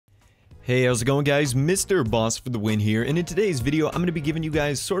Hey, how's it going, guys? Mr. Boss for the win here, and in today's video I'm going to be giving you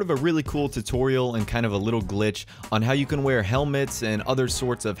guys sort of a really cool tutorial and kind of a little glitch on how you can wear helmets and other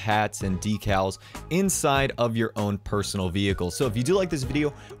sorts of hats and decals inside of your own personal vehicle. So if you do like this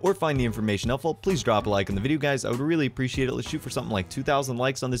video or find the information helpful, please drop a like on the video, guys. I would really appreciate it. Let's shoot for something like 2,000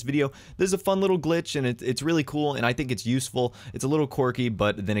 likes on this video. This is a fun little glitch, and it's really cool, and I think it's useful. It's a little quirky,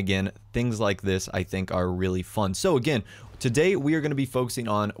 but then again, things like this I think are really fun. So again, today we are going to be focusing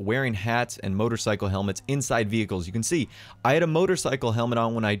on wearing hats and motorcycle helmets inside vehicles. You can see I had a motorcycle helmet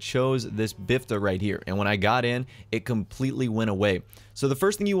on when I chose this BFTA right here, and when I got in, it completely went away. So the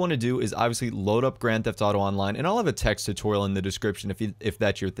first thing you want to do is obviously load up Grand Theft Auto Online, and I'll have a text tutorial in the description if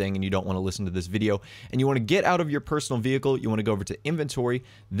that's your thing and you don't want to listen to this video, and you want to get out of your personal vehicle. You want to go over to inventory,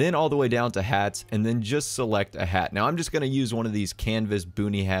 then all the way down to hats, and then just select a hat. Now I'm just going to use one of these canvas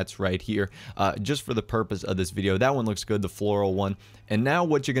boonie hats right here just for the purpose of this video. That one looks good, the floral one. And now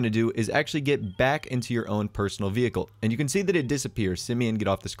what you're going to do is actually get back into your own personal vehicle, and you can see that it disappears. Simeon, get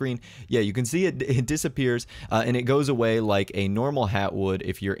off the screen. Yeah, you can see it disappears and it goes away like a normal hat would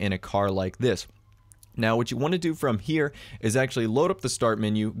if you're in a car like this. Now what you want to do from here is actually load up the start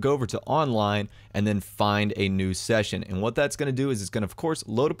menu, go over to online, and then find a new session. And what that's going to do is it's going to, of course,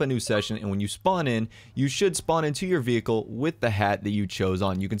 load up a new session, and when you spawn in, you should spawn into your vehicle with the hat that you chose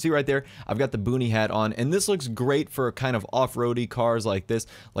on. You can see right there, I've got the boonie hat on, and this looks great for kind of off-roady cars like this,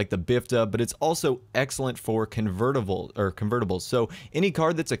 like the BFTA, but it's also excellent for convertibles. So any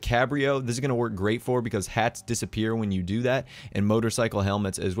car that's a cabrio, this is going to work great for, because hats disappear when you do that, and motorcycle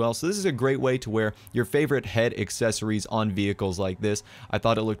helmets as well. So this is a great way to wear your favorite head accessories on vehicles like this. I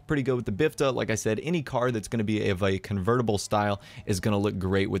thought it looked pretty good with the BFTA. Like I said, any car that's going to be of a convertible style is going to look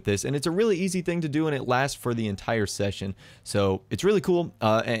great with this, and it's a really easy thing to do, and it lasts for the entire session. So it's really cool,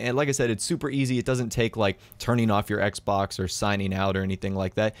 and like I said, it's super easy. It doesn't take like turning off your Xbox or signing out or anything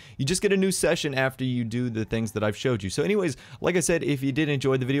like that. You just get a new session after you do the things that I've showed you. So anyways, like I said, if you did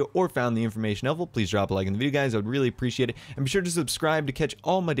enjoy the video or found the information helpful, please drop a like in the video, guys. I would really appreciate it, and be sure to subscribe to catch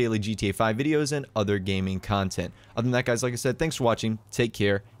all my daily GTA 5 videos and other gaming content. Other than that, guys, like I said, thanks for watching, take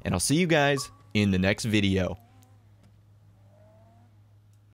care, and I'll see you guys in the next video.